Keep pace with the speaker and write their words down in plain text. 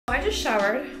I just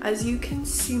showered. As you can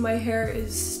see, my hair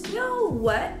is still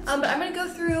wet. But I'm gonna go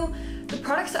through the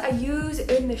products that I use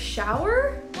in the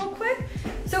shower real quick.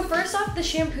 So first off, the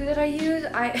shampoo that I use,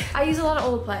 I use a lot of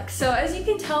Olaplex. So as you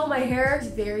can tell, my hair is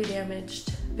very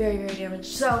damaged, very damaged.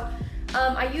 So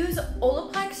I use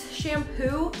Olaplex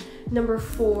shampoo number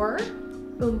 4,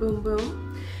 boom, boom,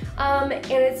 boom. And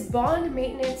it's Bond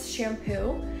Maintenance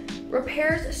Shampoo.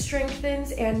 Repairs,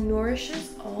 strengthens, and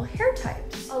nourishes all hair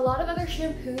types. A lot of other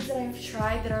shampoos that I've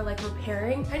tried that are like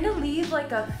repairing kind of leave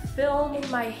like a film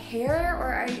in my hair,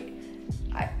 or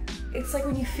it's like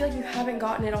when you feel like you haven't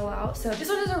gotten it all out. So this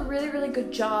one does a really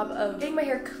good job of getting my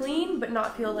hair clean but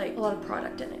not feel like a lot of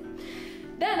product in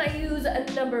it. Then I use a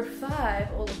number 5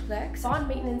 Olaplex Bond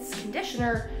Maintenance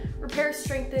Conditioner. Repairs,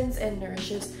 strengthens, and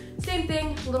nourishes. Same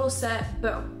thing, little set,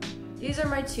 boom. These are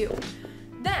my 2.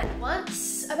 Then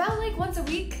about once a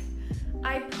week,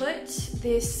 I put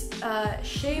this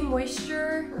Shea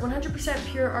Moisture 100%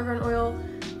 pure argan oil.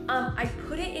 I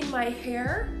put it in my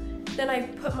hair, then I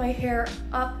put my hair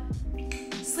up,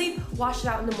 sleep, wash it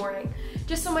out in the morning,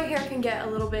 just so my hair can get a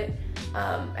little bit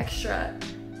extra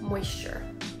moisture.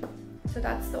 So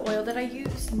that's the oil that I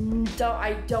use.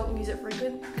 I don't use it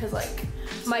frequent because like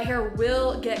my hair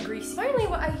will get greasy. Finally,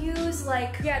 what I use,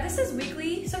 this is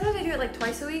weekly. Sometimes I do it like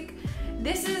twice a week.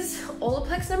 This is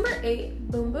Olaplex number 8,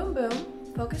 boom, boom, boom.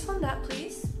 Focus on that,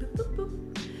 please. Boop, boop,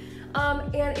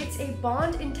 boop. And it's a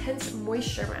Bond Intense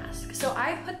Moisture Mask. So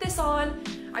I put this on,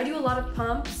 I do a lot of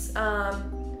pumps,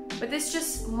 but this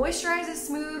just moisturizes,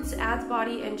 smooths, adds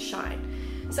body and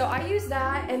shine. So I use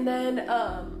that, and then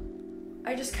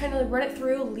I just kind of run it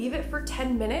through, leave it for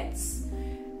 10 minutes,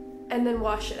 and then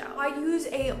wash it out. I use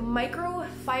a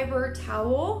microfiber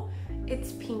towel.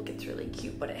 It's pink, it's really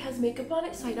cute, but it has makeup on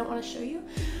it, so I don't want to show you.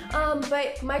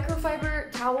 But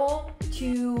microfiber towel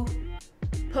to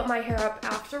put my hair up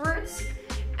afterwards.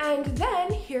 And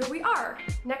then here we are,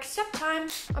 next step time.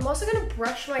 I'm also gonna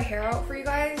brush my hair out for you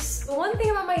guys. The one thing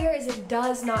about my hair is it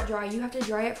does not dry. You have to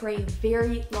dry it for a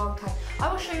very long time.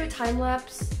 I will show you a time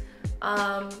lapse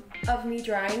of me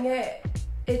drying it.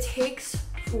 It takes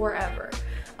forever.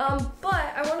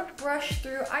 But I want to brush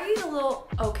through. I use a little,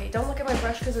 okay, don't look at my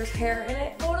brush because there's hair in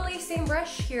it. Totally same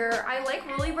brush here. I like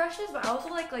rolly brushes, but I also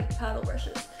like paddle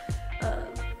brushes.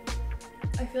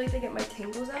 I feel like they get my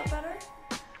tangles out better.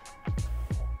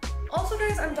 Also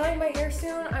guys, I'm dyeing my hair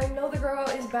soon. I know the grow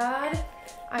out is bad.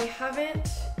 I haven't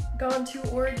gone to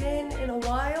Oregon in a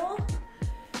while.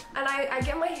 And I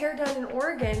get my hair done in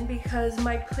Oregon because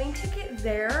my plane ticket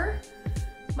there,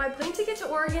 my plane ticket to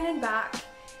Oregon and back,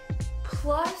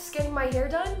 plus getting my hair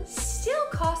done still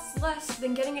costs less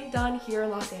than getting it done here in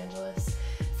Los Angeles.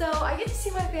 So I get to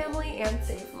see my family and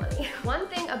save money. One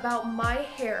thing about my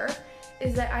hair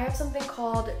is that I have something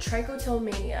called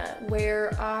trichotillomania,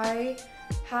 where I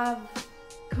have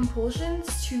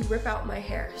compulsions to rip out my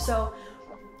hair. So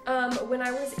when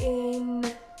I was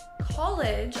in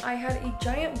college, I had a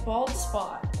giant bald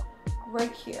spot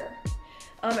right here.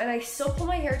 And I still pull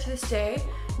my hair to this day,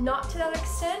 not to that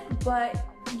extent, but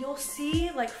you'll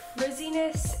see like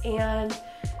frizziness and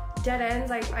dead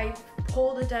ends. I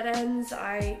pull the dead ends,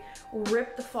 I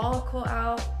rip the follicle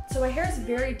out. So my hair is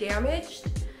very damaged.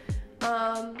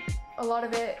 A lot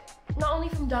of it, not only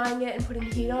from dyeing it and putting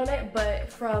heat on it,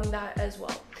 but from that as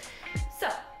well. So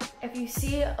if you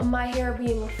see my hair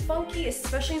being funky,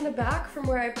 especially in the back from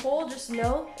where I pull, just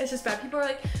know it's just bad. People are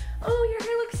like, oh, your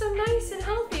hair looks so nice and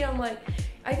healthy. I'm like,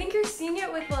 I think you're seeing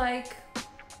it with like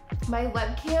my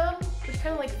webcam, which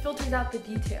kind of like filters out the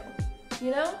detail,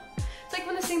 you know? It's like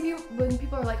when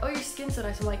people are like, oh, your skin's so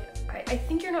nice. I'm like, I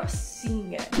think you're not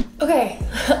seeing it. Okay,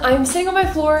 I'm sitting on my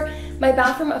floor. My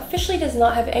bathroom officially does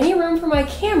not have any room for my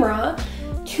camera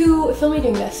to film me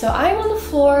doing this. So I'm on the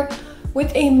floor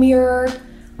with a mirror.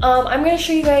 I'm gonna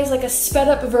show you guys like a sped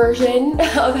up version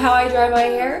of how I dry my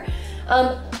hair.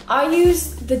 I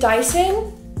use the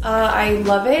Dyson. I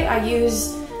love it. I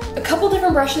use a couple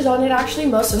different brushes on it, actually,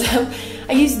 most of them.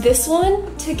 I use this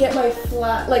one to get my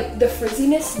flat, like the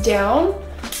frizziness down.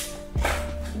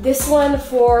 This one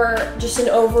for just an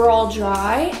overall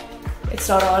dry. It's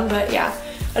not on, but yeah,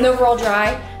 an overall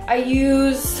dry. I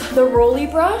use the rolly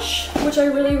brush, which I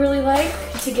really like,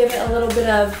 to give it a little bit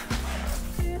of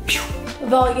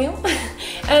volume.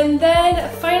 And then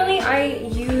finally I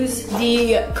use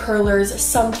the curlers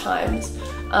sometimes.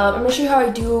 I'm gonna show you how I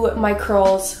do my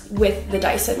curls with the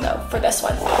Dyson though for this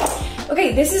one.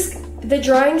 Okay, the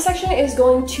drying section is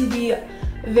going to be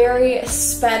very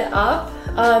sped up.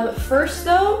 First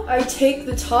though, I take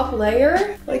the top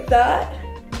layer like that,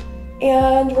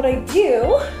 and what I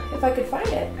do, if I could find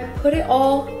it, I put it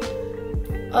all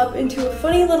up into a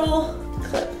funny little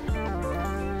clip.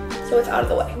 so it's out of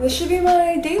the way. This should be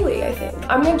my daily, I think.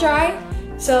 I'm gonna dry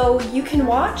so you can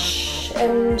watch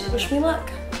and wish me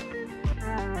luck.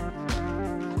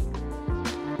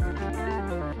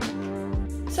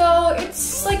 So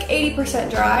it's like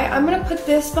 80% dry. I'm gonna put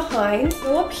this behind,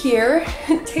 go up here,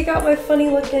 take out my funny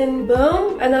looking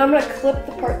boom, and then I'm gonna clip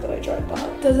the part that I dried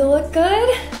behind. Does it look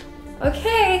good?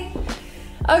 Okay.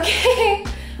 Okay,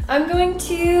 I'm going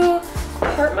to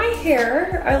part my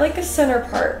hair. I like a center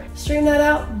part. Straighten that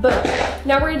out, boom.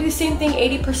 Now we're gonna do the same thing,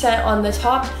 80% on the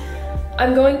top.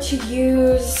 I'm going to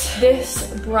use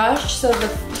this brush so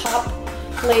the top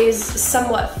lays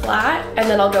somewhat flat, and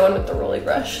then I'll go in with the rolly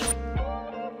brush.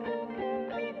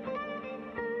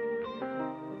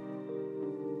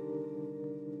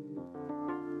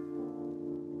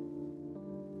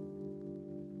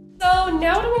 So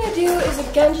now what I'm gonna do is,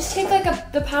 again, just take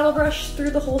like the paddle brush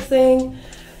through the whole thing,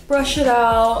 brush it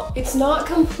out. It's not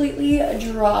completely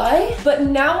dry, but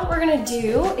now what we're gonna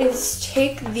do is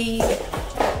take the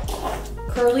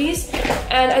curlies,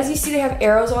 and as you see, they have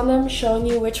arrows on them showing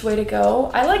you which way to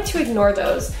go. I like to ignore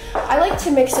those. I like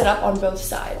to mix it up on both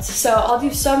sides. So I'll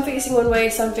do some facing one way,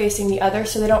 some facing the other,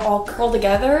 so they don't all curl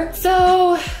together.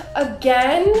 So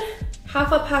again,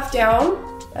 half up, half down,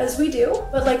 as we do,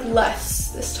 but like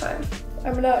less this time.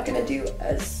 I'm not gonna do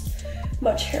as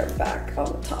much hair back on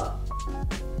the top.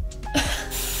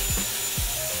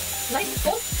 Nice,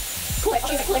 cool.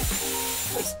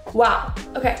 Wow,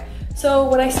 okay. So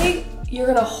when I say you're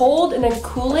gonna hold and then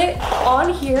cool it,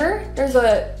 on here, there's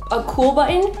a cool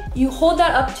button. You hold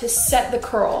that up to set the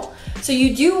curl. So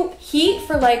you do heat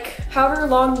for like however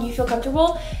long you feel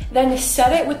comfortable, then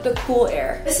set it with the cool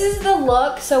air. This is the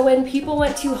look, so when people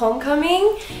went to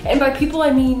homecoming, and by people I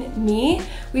mean me,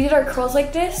 we did our curls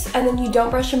like this, and then you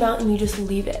don't brush them out and you just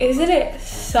leave it. Isn't it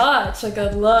such a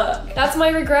good look? That's my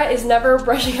regret, is never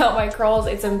brushing out my curls.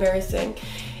 It's embarrassing.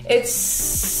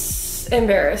 It's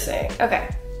embarrassing. Okay,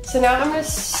 so now I'm gonna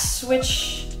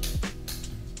switch.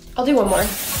 I'll do one more.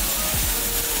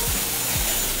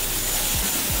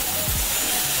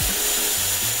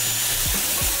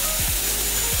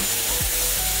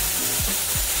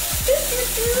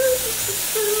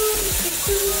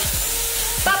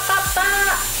 Ba, ba, ba.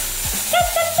 Da,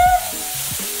 da, da.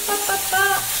 Ba, ba, ba.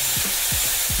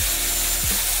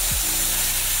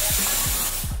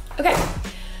 Okay,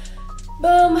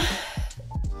 boom.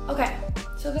 Okay,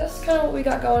 so that's kind of what we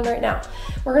got going right now.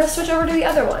 We're gonna switch over to the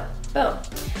other one. Boom.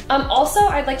 Also,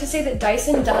 I'd like to say that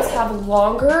Dyson does have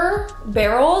longer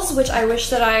barrels, which I wish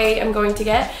that I am going to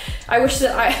get. I wish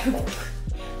that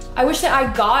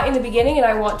I got in the beginning, and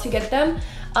I want to get them.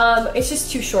 It's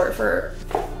just too short for,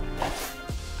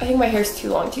 I think my hair's too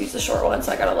long to use the short one,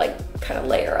 so I gotta like kind of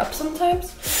layer up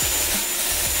sometimes.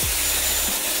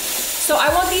 So I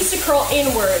want these to curl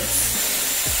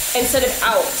inwards instead of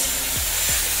out.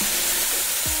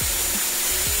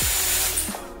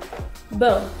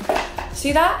 Boom.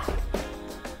 See that?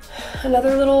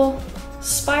 Another little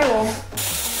spiral.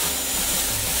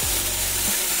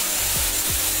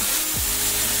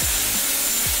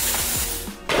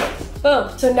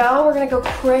 Boom. So now we're gonna go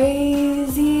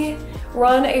crazy.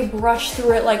 Run a brush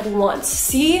through it like once.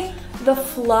 See the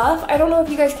fluff? I don't know if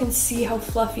you guys can see how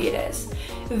fluffy it is.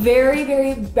 Very,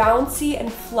 very bouncy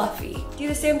and fluffy. Do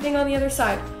the same thing on the other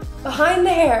side. Behind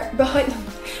the hair, behind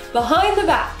the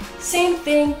back. Same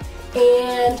thing,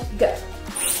 and go.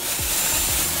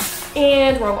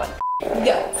 And wrong one.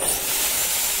 Go.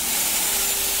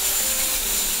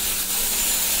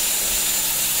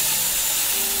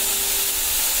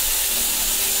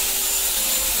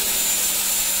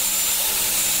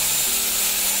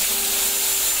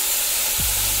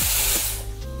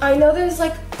 I know there's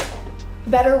like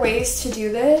better ways to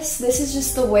do this. This is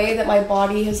just the way that my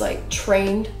body has like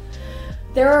trained.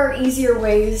 There are easier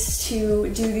ways to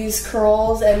do these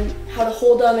curls and how to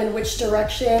hold them in which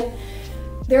direction.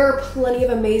 There are plenty of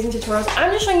amazing tutorials.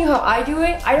 I'm just showing you how I do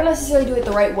it. I don't necessarily do it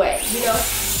the right way, you know?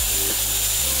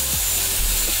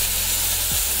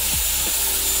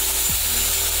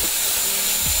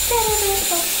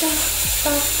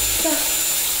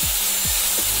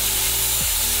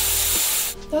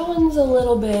 That one's a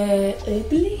little bit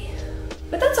ugly,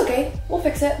 but that's okay. We'll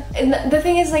fix it. And the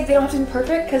thing is, like, they don't have to be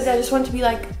perfect because I just want it to be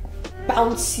like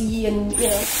bouncy and, you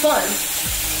know, fun.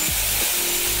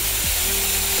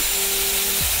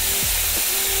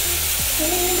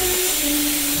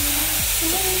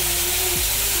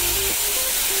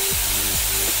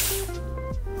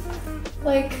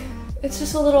 Like, it's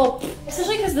just a little,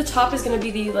 especially because the top is gonna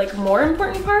be the like more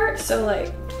important part. So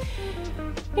like,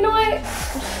 you know what?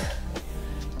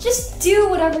 Just do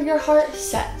whatever your heart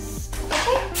says,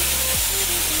 okay?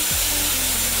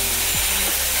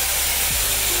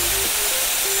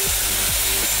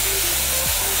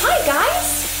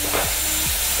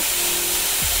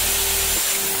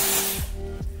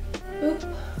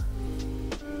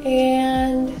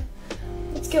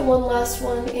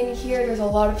 in here. There's a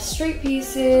lot of straight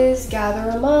pieces.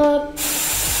 Gather them up.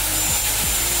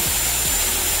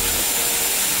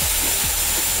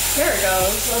 There it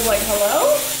goes. I was like,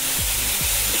 hello?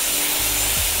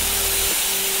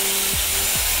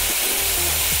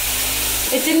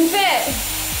 It didn't fit.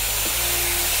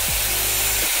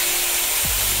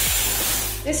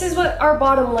 This is what our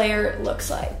bottom layer looks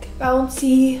like.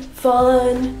 Bouncy,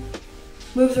 fun,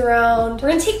 moves around. We're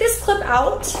gonna take this clip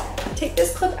out. Take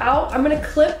this clip out. I'm gonna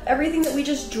clip everything that we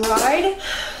just dried.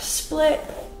 Split,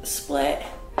 split.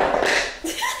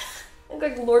 Look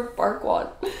like Lord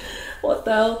Farquaad. What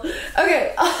the hell?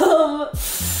 Okay,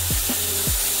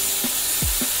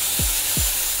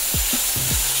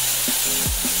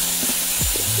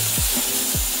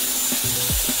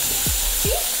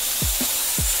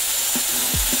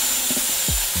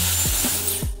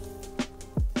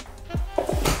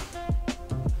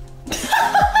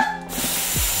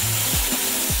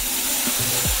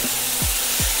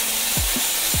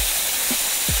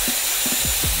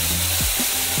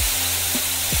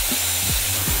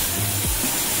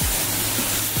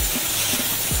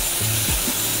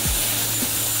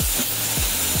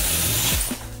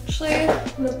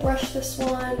 I'm gonna brush this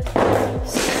one,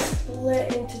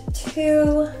 split into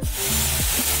two.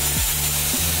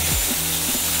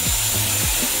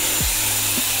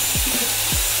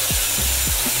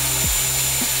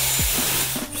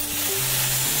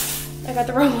 I got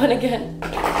the wrong one again.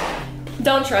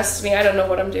 Don't trust me, I don't know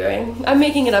what I'm doing. I'm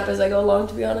making it up as I go along,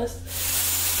 to be honest.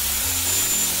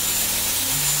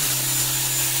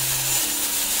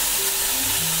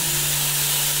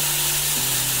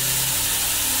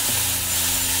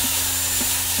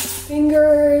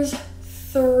 Fingers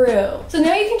through. So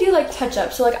now you can do like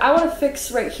touch-up. So like I want to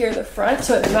fix right here the front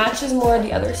so it matches more on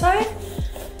the other side.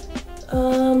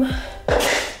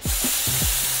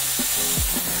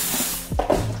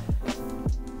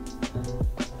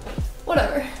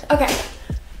 Whatever. Okay.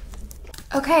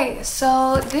 Okay,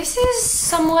 so this is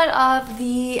somewhat of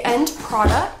the end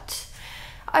product.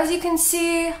 As you can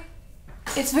see,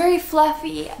 it's very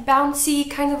fluffy,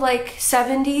 bouncy, kind of like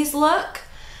 70s look.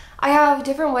 I have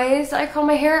different ways that I comb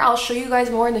my hair. I'll show you guys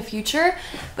more in the future.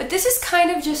 But this is kind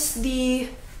of just the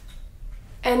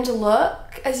end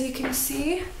look, as you can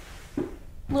see. A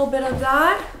little bit of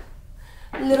that.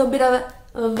 A little bit of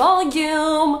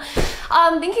volume.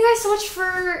 Thank you guys so much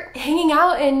for hanging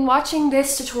out and watching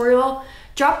this tutorial.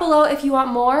 Drop below if you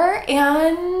want more.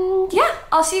 And yeah,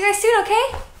 I'll see you guys soon,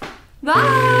 okay?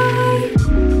 Bye!